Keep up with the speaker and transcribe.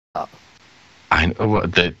I know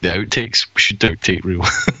what the outtakes. We should outtake reel.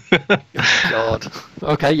 God.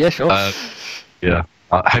 Okay, yeah, sure. Yeah.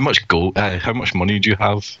 How much gold? How much money do you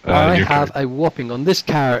have? I have a whopping on this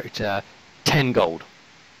character 10 gold.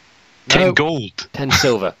 10 gold. 10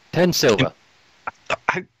 silver. 10 silver.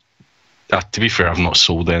 To be fair, I've not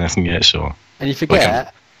sold anything yet, so. And you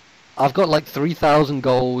forget, I've got like 3,000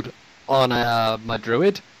 gold on my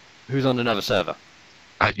druid, who's on another server.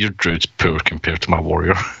 Your druid's poor compared to my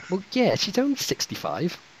warrior. Well, yeah, she's only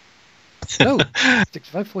 65. No,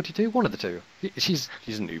 65, 42, one of the two. She's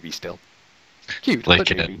a newbie still. Cute, like, but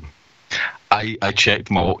newbie. I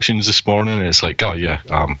checked my auctions this morning, and it's like, oh yeah,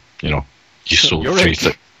 you sold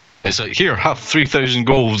 3,000. It's like, here, have 3,000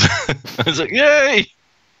 gold. It's like, yay!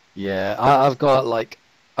 Yeah, I've got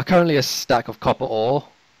currently a stack of copper ore,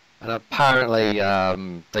 and apparently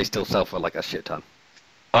they still sell for like a shit ton.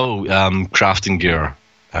 Oh, crafting gear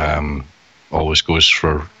always goes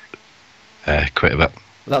for quite a bit.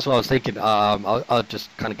 That's what I was thinking. I'll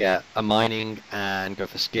just kind of get a mining and go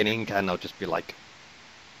for skinning, and I'll just be like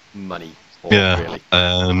money. Really.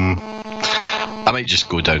 I might just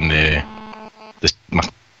go down my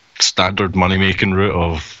standard money making route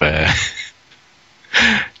of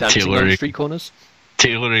dancing on street corners,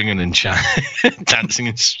 tailoring and dancing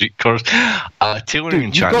in street corners. Tailoring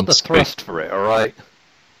and you got the thrust for it, all right.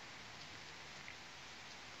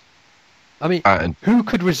 I mean, who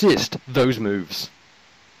could resist those moves?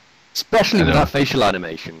 Especially with that facial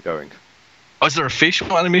animation going. Oh, is there a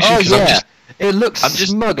facial animation? Oh, yeah. It looks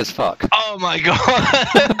smug as fuck. Oh, my God.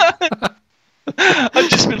 I've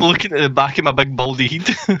just been looking at the back of my big baldy head.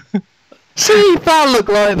 See, that look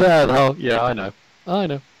like that. Oh, yeah, I know.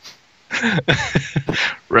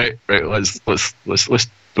 Right. Let's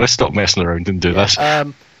stop messing around and do this.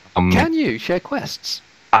 Can you share quests?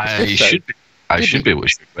 I should be able to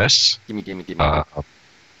share quests. Give me.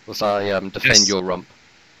 Whilst I defend your rump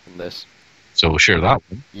from this. So we'll share that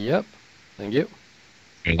one. Yep. Thank you.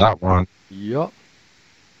 Share that one. Yep.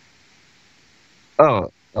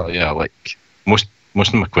 Oh yeah, like most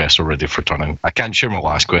of my quests are ready for turning. I can't share my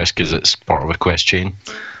last quest because it's part of a quest chain.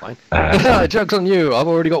 Fine. Joke's on you. I've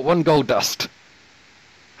already got 1 gold dust.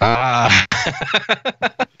 You're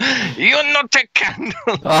not a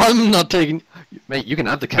candle. I'm not taking. Mate, you can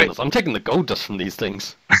have the candles. I'm taking the gold dust from these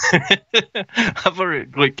things. I've already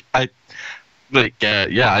I'm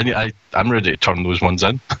ready to turn those ones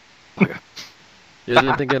in.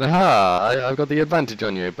 You're thinking, I've got the advantage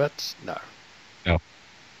on you, but no. No.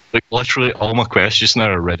 Like, literally all my quests just now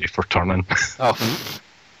are ready for turning. Oh.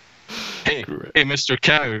 Hey, Mr.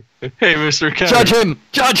 Cow. Hey, Mr. Cow. Judge him!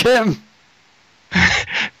 Judge him!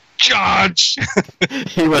 Judge!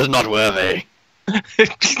 He was not worthy.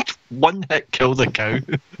 One hit killed the cow.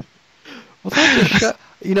 Well,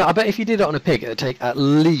 I bet if you did it on a pig, it'd take at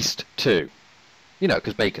least 2.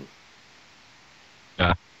 Because bacon.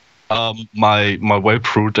 Yeah. My web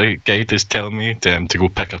pro guide is telling me to go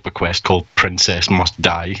pick up a quest called Princess Must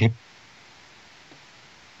Die.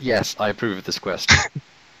 Yes, I approve of this quest.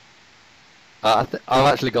 I've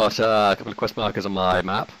actually got a couple of quest markers on my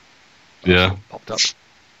map. Yeah. Popped up.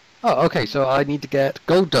 Oh, okay, so I need to get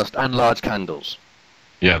gold dust and large candles.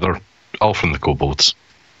 Yeah, they're all from the kobolds.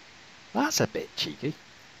 That's a bit cheeky.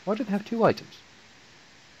 Why do they have 2 items?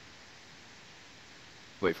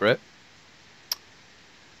 Wait for it.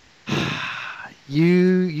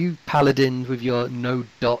 You paladins with your no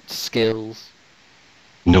dot skills.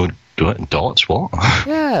 No dots? What?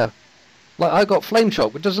 Yeah. Like, I got flame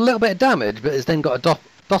shot, which does a little bit of damage, but it's then got a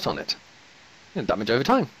dot on it. Damage over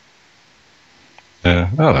time. Oh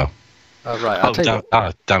well. Oh, right, I'll tell you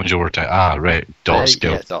what. Damage over time. Right. Dots.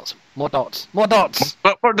 Yeah, dots. More dots. More dots!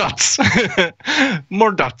 More dots!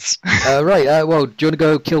 More dots! Right, well, do you want to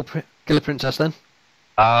go kill a princess then?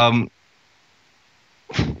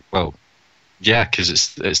 Well, yeah, because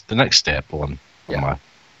it's the next step on my...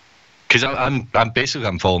 Because I'm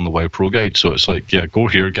following the WoW Pro guide, so it's like, yeah, go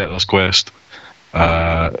here, get this quest.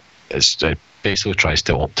 It basically tries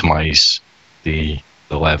to optimize the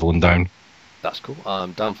leveling down. That's cool.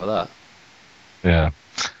 I'm down for that. Yeah.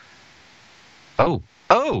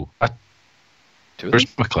 Where's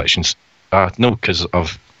my collections? No, because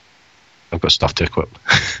I've got stuff to equip.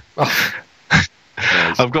 Oh.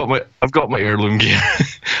 Nice. I've got my heirloom gear.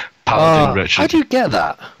 Paladin Richard. How do you get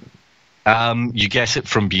that? You get it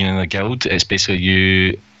from being in a guild. It's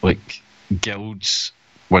basically guilds,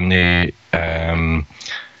 when they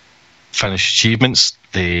finish achievements,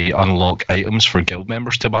 they unlock items for guild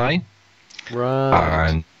members to buy. Right.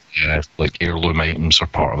 And heirloom items are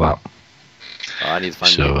part of that. I need to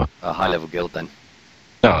find a high level guild then.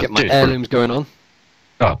 No, get my heirlooms going on.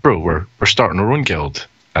 Oh, bro, we're starting our own guild.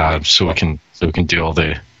 so we can do all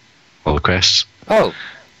the quests. Oh,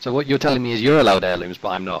 so what you're telling me is you're allowed heirlooms, but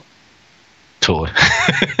I'm not. Totally.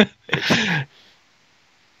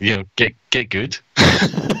 Get good.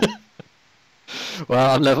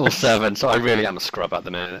 Well, I'm level 7, so I really am a scrub at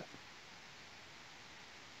the minute.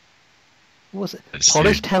 What was it?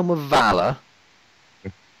 Polished Helm of Valor,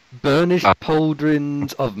 Burnished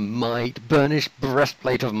Pauldrons of Might, Burnished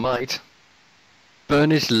Breastplate of Might,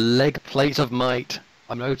 Burnished Leg Plate of Might.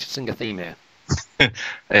 I'm noticing a theme here.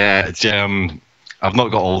 I've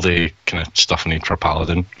not got all the kind of stuff I need for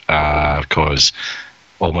Paladin, because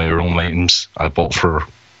all my realm items I bought for,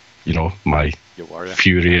 my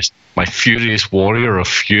furious warrior of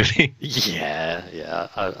fury. Yeah,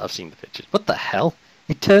 I've seen the pictures. What the hell?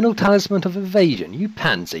 Eternal Talisman of Evasion, you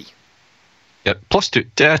pansy. Yeah,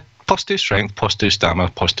 +2 strength, +2 stamina,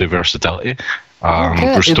 +2 versatility.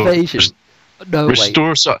 Evasion. No,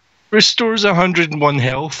 restores 101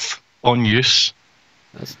 health on use.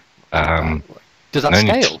 Does that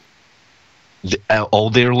scale? All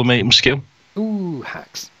the heirloom items scale. Ooh,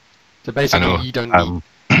 hacks. So basically, you don't need.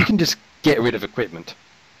 You can just get rid of equipment.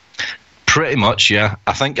 Pretty much, yeah.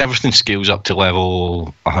 I think everything scales up to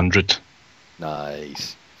level 100.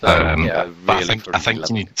 Nice. So, but I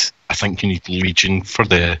think you need Legion for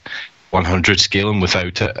the 100 scaling.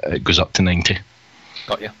 Without it, it goes up to 90.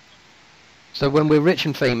 Got you. So when we're rich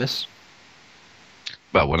and famous.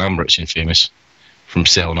 Well, when I'm rich and famous, from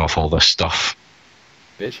selling off all this stuff.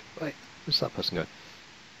 Bitch, wait, where's that person going?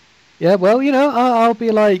 Yeah, well, I'll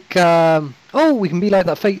be like, we can be like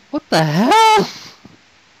that fate. What the hell?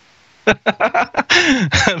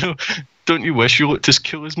 I know. Don't you wish you looked as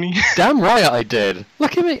cool as me? Damn right I did.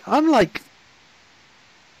 Look at me. I'm like...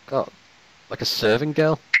 God. Like a serving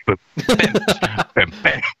girl. It's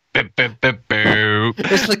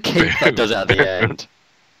the cape that does it at the end.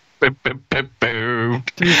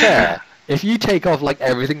 To be fair, if you take off like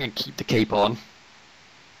everything and keep the cape on...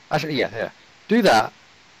 Actually, yeah. Do that.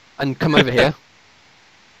 And come over here.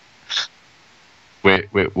 Wait,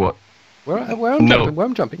 what? Where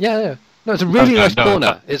I'm jumping. Yeah. No, it's a really nice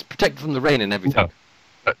corner. It's protected from the rain and everything.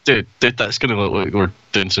 No. Dude, that's gonna look like we're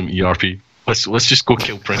doing some ERP. Let's just go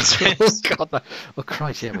kill Princess. Oh God! No. Oh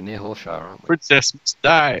Christ! Yeah, we're near Horseshire, aren't we? Princess must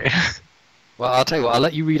die. Well, I'll tell you what. I'll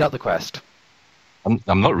let you read out the quest. I'm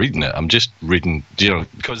not reading it. I'm just reading.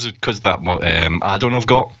 Because that add-on I've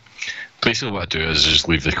got. Basically, what I do is just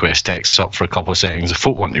leave the quest text up for a couple of seconds. If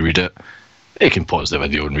folk want to read it, they can pause the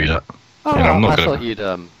video and read it. Oh, I thought you'd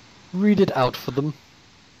read it out for them.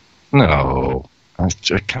 No, I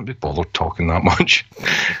can't be bothered talking that much.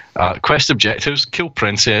 Quest objectives: kill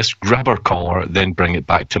Princess, grab her collar, then bring it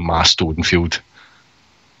back to Ma Stonefield.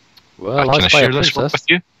 Well, can I share this with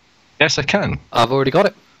you? Yes, I can. I've already got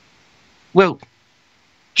it. Well,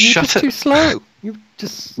 You're just too slow. You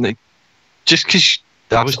just because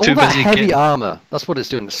I was too busy. All that heavy armor. That's what it's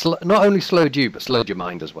doing. Not only slowed you, but slowed your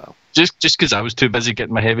mind as well. Just because I was too busy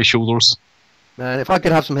getting my heavy shoulders. Man, if I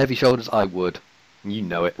could have some heavy shoulders, I would. You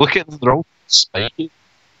know it. Look at them, they're all spiky.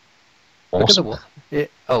 Awesome. Look at the what?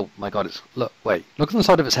 Oh my God! Look on the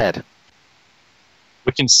side of its head.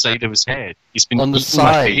 Look inside of his head. He's been on the eating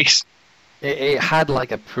my side. face. It had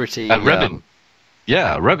like a pretty ribbon.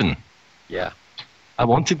 Yeah, a ribbon. Yeah. I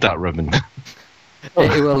wanted that ribbon.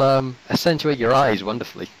 It will accentuate your eyes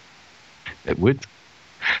wonderfully. It would.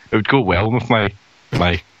 It would go well with my.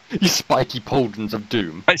 You spiky pauldrons of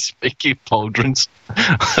doom. My spiky pauldrons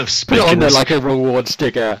of spikiness. Put it on there like a reward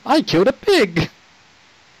sticker. I killed a pig.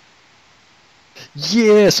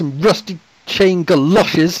 Yeah, some rusty chain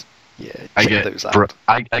galoshes. Yeah,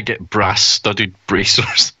 I get brass studded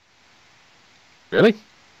bracers. Really?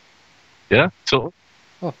 Yeah, totally.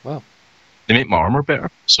 Oh wow. They make my armor better.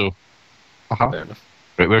 So. Fair enough.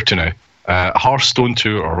 Right, where to now? Hearthstone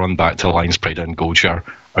 2 or run back to Lion's Pride in Goldshire.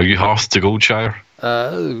 Are you Hearth to Goldshire?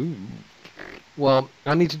 Well,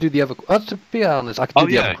 I need to do the other. To be honest, I can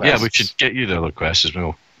do the other quests. Yeah, we should get you the other quests as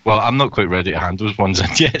well. Well, I'm not quite ready to hand those ones in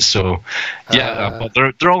yet, so but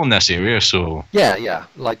they're all in this area, so yeah.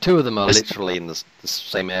 Like 2 of them are literally in the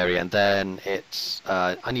same area, and then it's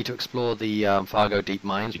I need to explore the Fargo Deep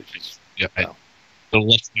Mines, which is they're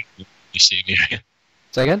literally in the same area.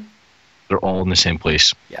 Say again? They're all in the same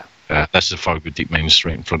place. Yeah. That's the Fargo Deep Mines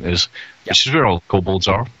right in front of us, which is where all kobolds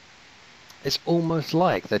are. It's almost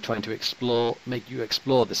like they're trying to make you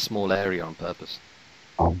explore this small area on purpose.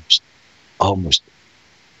 Almost.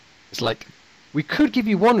 It's like, we could give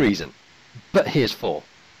you 1 reason, but here's 4.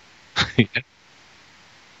 You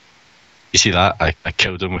see that? I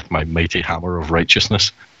killed him with my mighty hammer of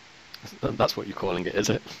righteousness. That's what you're calling it, is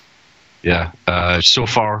it? Yeah. So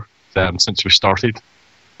far, since we started,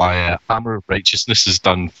 My hammer of righteousness has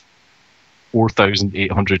done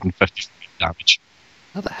 4,850 damage.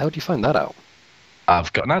 How the hell do you find that out?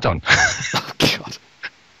 I've got an add-on. Oh god.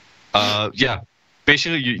 Yeah.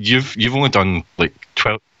 Basically, you've only done like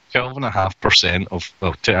 12.5% of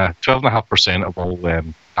 12.5% of all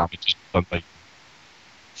damage done by.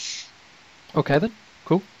 Okay then,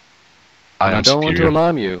 cool. I don't want to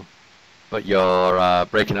alarm you, but you're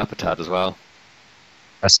breaking up a tad as well.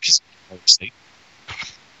 That's because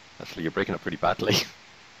Actually, you're breaking up pretty badly.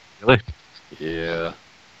 Really? Yeah.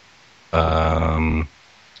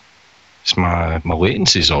 It's my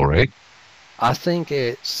latency's all right. I think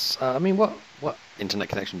it's. I mean, what internet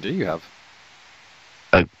connection do you have?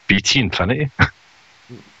 BT Infinity.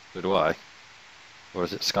 So do I. Or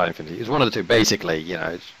is it Sky Infinity? It's one of the two. Basically, you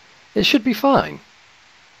know, it should be fine.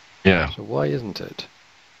 Yeah. So why isn't it?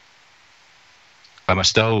 Am I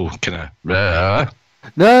still kind of?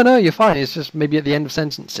 No, you're fine. It's just maybe at the end of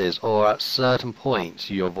sentences or at certain points,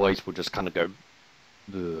 your voice will just kind of go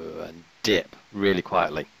and dip really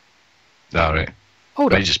quietly. All right.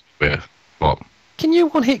 Hold on. Just what? Can you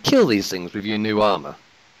one-hit kill these things with your new armor?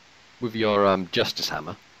 With your Justice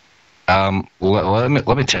Hammer? Let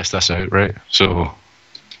me test this out. Right. So.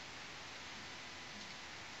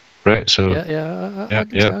 Right. So. Yeah. I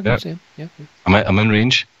can see him. Yeah. I'm in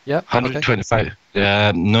range. Yeah. 125.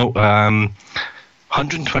 Okay. No.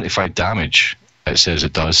 125 damage. It says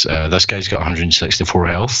it does. This guy's got 164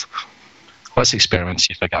 health. Let's experiment.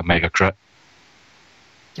 See if I get a mega crit.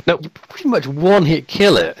 No, you pretty much one-hit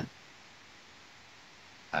kill it.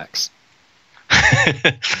 Hacks.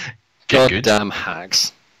 Goddamn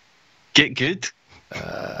hacks. Get good.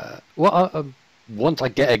 Once I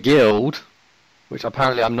get a guild, which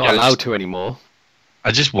apparently I'm not allowed to anymore.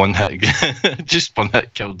 I just one hit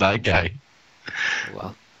killed that guy.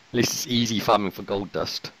 Well, at least it's easy farming for gold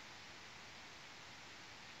dust.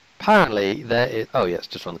 Apparently there is. Oh yeah, it's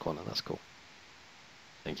just around the corner. That's cool.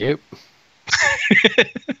 Thank you.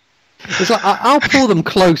 It's like I'll pull them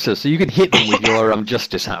closer so you can hit them with your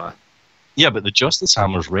Justice Hammer. Yeah, but the Justice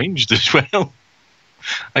Hammer's ranged as well.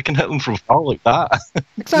 I can hit them from far like that.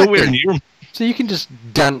 Exactly. Nowhere near them. So you can just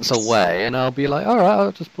dance away, and I'll be like, all right,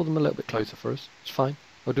 I'll just pull them a little bit closer for us. It's fine.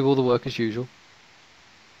 I'll do all the work as usual.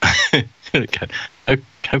 Okay.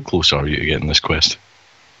 How close are you to getting this quest?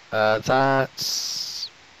 That's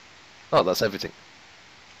everything.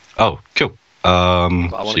 Oh, cool. But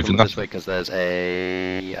I want to come this way because there's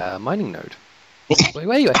a mining node.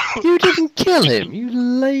 Wait, you didn't kill him, you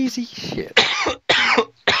lazy shit.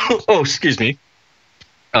 Oh, excuse me.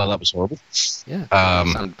 Oh, that was horrible. Yeah, that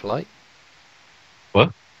sounded polite.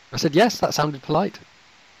 What? I said yes, that sounded polite.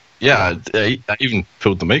 Yeah, I even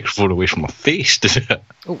pulled the microphone away from my face to do it.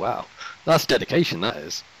 Oh wow, that's dedication. That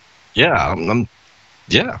is. Yeah,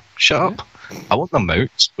 yeah. Shut up. I want the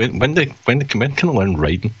mounts. When they come in, can I learn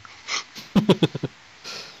riding?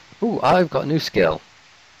 Ooh, I've got a new skill.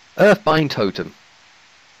 Earthbind Totem.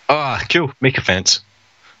 Ah, cool. Make a fence.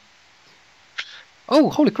 Oh,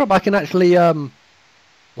 holy crap! I can actually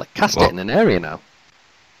cast it in an area now.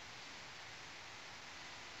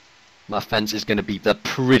 My fence is going to be the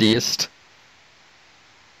prettiest.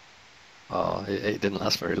 Oh, it didn't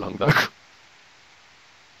last very long though.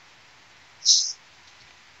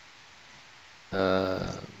 We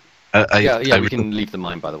can leave the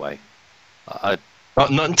mine, by the way. Not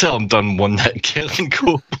until I'm done one hit killing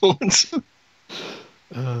kobolds.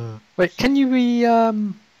 Wait, can you be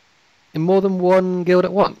in more than one guild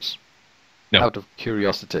at once? No. Out of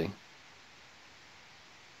curiosity.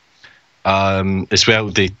 As well,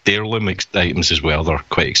 the heirloom items as well, they're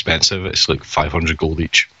quite expensive. It's like 500 gold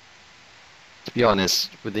each. To be honest,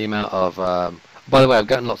 with the amount of... by the way, I've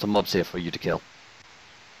gotten lots of mobs here for you to kill.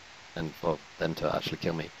 And for them to actually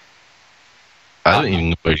kill me. I don't even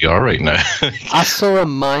know where you are right now. I saw a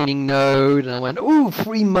mining node and I went, ooh,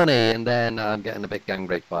 free money! And then I'm getting a bit gang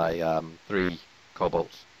raped by 3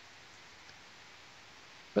 kobolds.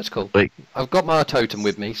 That's cool. I've got my totem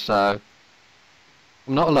with me, so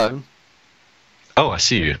I'm not alone. Oh, I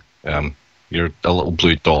see you. You're a little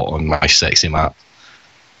blue dot on my sexy map.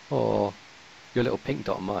 Or you're a little pink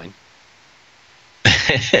dot on mine.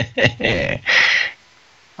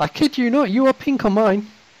 I kid you not, you are pink on mine.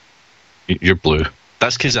 You're blue.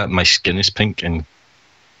 That's because my skin is pink and...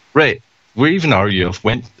 Right, where even are you?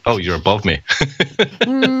 Oh, you're above me.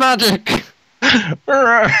 Magic!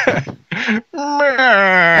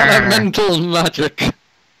 Elemental magic.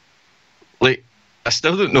 Like, I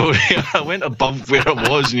still don't know. I went above where I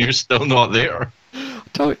was and you're still not there.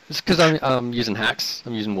 It's because I'm using hacks.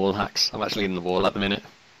 I'm using wall hacks. I'm actually in the wall at the minute.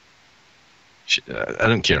 I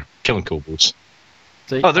don't care. Killing kobolds.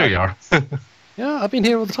 See, oh, there you are. Yeah, Yeah, I've been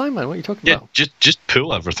here all the time, man. What are you talking about? Just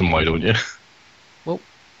pull everything, why don't you?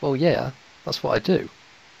 Well, yeah, that's what I do.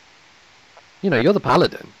 You know, you're the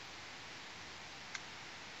paladin.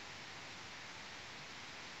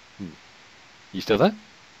 You still there?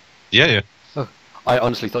 Yeah. Oh, I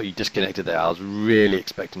honestly thought you disconnected there. I was really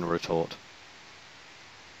expecting a retort.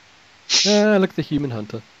 Ah, look at the human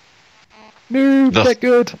hunter. Noob, get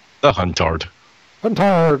good. The huntard.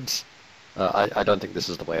 Huntards. I don't think this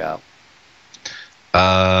is the way out.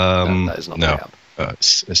 No, that is not the way out.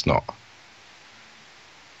 It's not.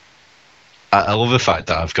 I love the fact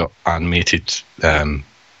that I've got animated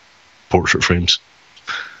portrait frames.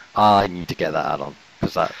 I need to get that add-on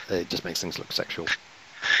because it just makes things look sexual.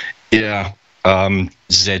 Yeah,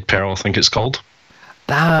 Z Pearl, I think it's called.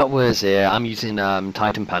 That was it. I'm using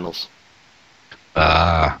Titan panels.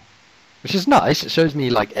 Which is nice. It shows me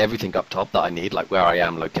like everything up top that I need, like where I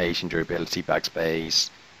am, location, durability, backspace,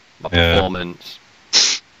 my performance.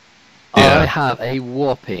 I have a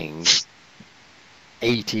whopping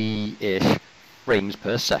 80-ish frames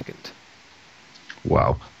per second.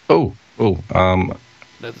 Wow. No,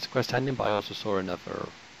 there's a quest ending, but I also saw another.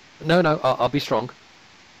 No, I'll be strong.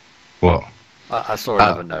 What? I saw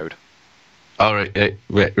another node. All right,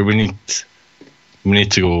 wait, we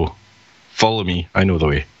need to go. Follow me. I know the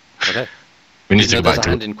way. Okay. We need to go back there's to.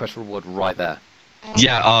 a hand in quest reward right there.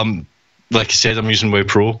 Yeah. Like I said, I'm using Web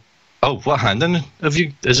Pro. Oh, what hand in have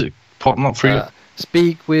you? Is it popping up for you?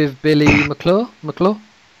 Speak with Billy McClure.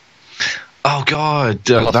 Oh God,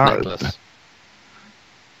 necklace.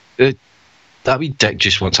 That wee dick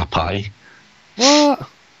just wants a pie. What?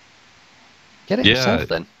 Get it yourself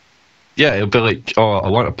then. Yeah, it'll be like, oh, I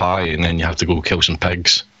want a pie, and then you have to go kill some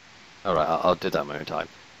pigs. All right, I'll do that my own time.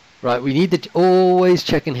 Right, we need to always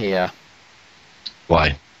check in here.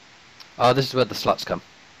 Why? Oh, this is where the sluts come.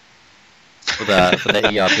 For the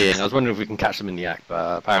ERPing. I was wondering if we can catch them in the act,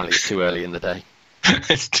 but apparently it's too early in the day.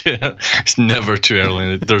 It's never too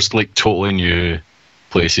early. There's like totally new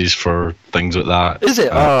places for things like that. Is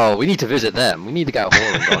it? We need to visit them. We need to get a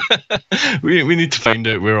whoring on. we need to find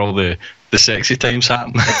out where all the sexy times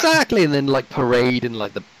happen. Exactly, and then like parade in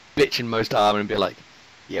like the bitch in most armor and be like,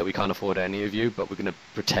 yeah, we can't afford any of you, but we're gonna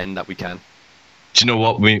pretend that we can. Do you know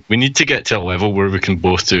what? We need to get to a level where we can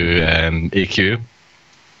both do AQ.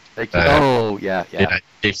 Oh yeah.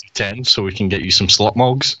 AQ10, so we can get you some slot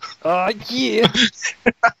mogs. Yeah.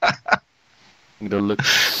 I'm gonna look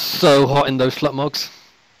so hot in those slut mogs.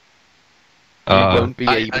 You won't be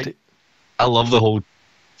able to. I love the whole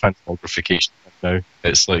transmogrification now.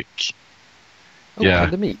 It's like,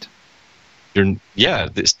 the meat.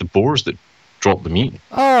 It's the boars that drop the meat.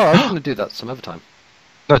 Oh, I was gonna do that some other time.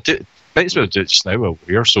 No, might as well do it just now while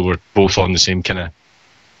we're here, so we're both on the same kind of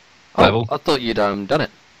level. I thought you'd done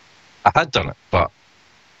it. I had done it, but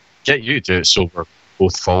get you to do it so we're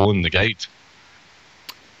both following the guide.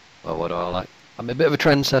 Well, what do I like? I'm a bit of a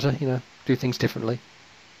trendsetter, do things differently.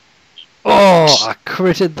 Oh, I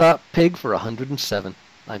critted that pig for 107.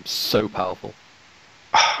 I'm so powerful.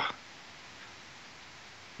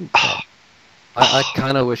 I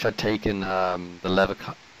kind of wish I'd taken the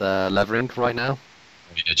levering right now.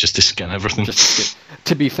 Yeah, just to skin everything.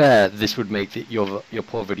 To be fair, this would make your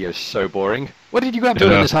poor video so boring. What did you get up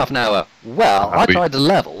to in this half an hour? Well, I tried to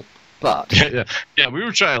level, but... Yeah, we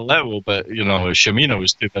were trying to level, but, Shamina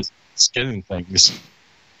was too busy skinning things.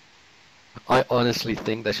 I honestly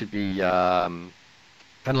think there should be kind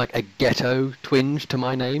of like a ghetto twinge to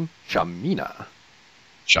my name. Shamina.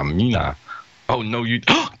 Oh, no, you...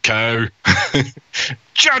 Cow!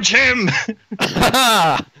 Judge him!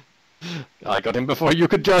 I got him before you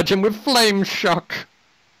could judge him with flame shock.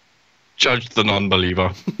 Judge the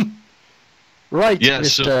non-believer. Right, yeah,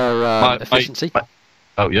 Mr. Efficiency.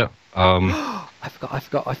 Oh, yeah. I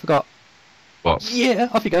forgot. What? Yeah,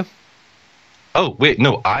 off you go. Oh, wait,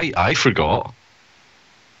 no, I forgot.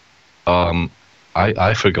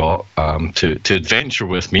 I forgot. To adventure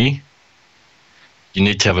with me, you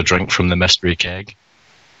need to have a drink from the mystery keg.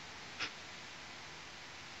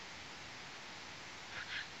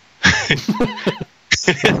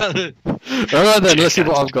 Alright then, let's see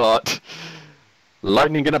what I've got.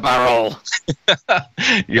 Lightning in a barrel.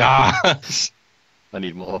 Yes. I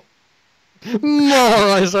need more. More,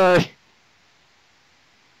 I say.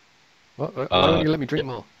 Why don't you let me drink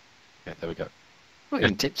more? Okay, there we go. Not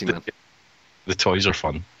even tipsy, man. The toys are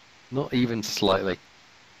fun. Not even slightly.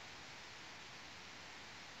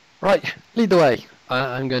 Right, lead the way.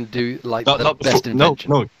 I'm going to do like the best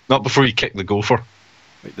invention. No, not before you kick the gopher.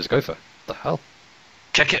 Wait, there's gopher. What the hell?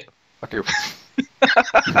 Kick it. Fuck you.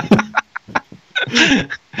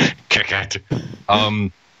 Kick it.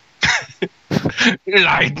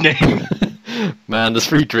 Lightning. Man, there's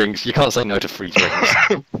free drinks. You can't say no to free drinks.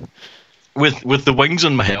 With the wings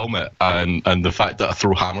on my helmet and the fact that I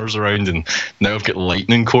throw hammers around and now I've got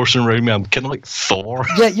lightning coursing around me, I'm kind of like Thor.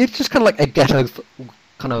 Yeah, you're just kind of like a ghetto,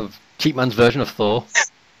 kind of cheap man's version of Thor.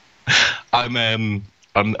 I'm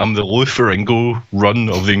the Lou Ferrigno run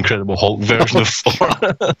of the Incredible Hulk version of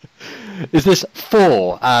Thor. Is this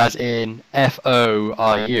Thor as in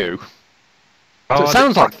Foiu? So it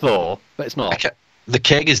sounds like Thor, but it's not. The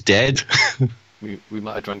keg is dead. We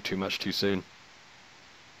might have drunk too much too soon.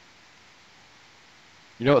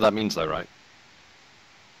 You know what that means, though, right?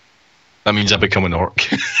 That means I become an orc.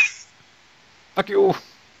 Fuck you! Wait,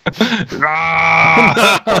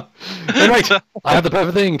 I have the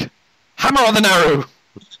perfect thing. Hammer on the narrow.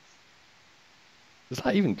 Does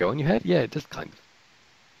that even go on your head? Yeah, it does kind of.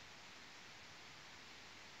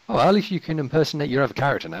 Oh, at least you can impersonate your other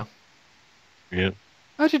character now. Yeah.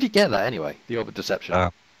 How did you get that anyway? The Orbit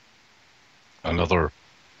Deception. Another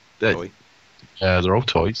toy. Yeah, they're all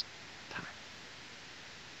toys.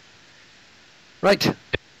 Right.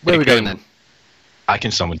 Where are we going then? I can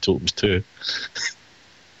summon totems too.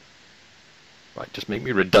 Right, just make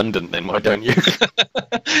me redundant then, why don't you?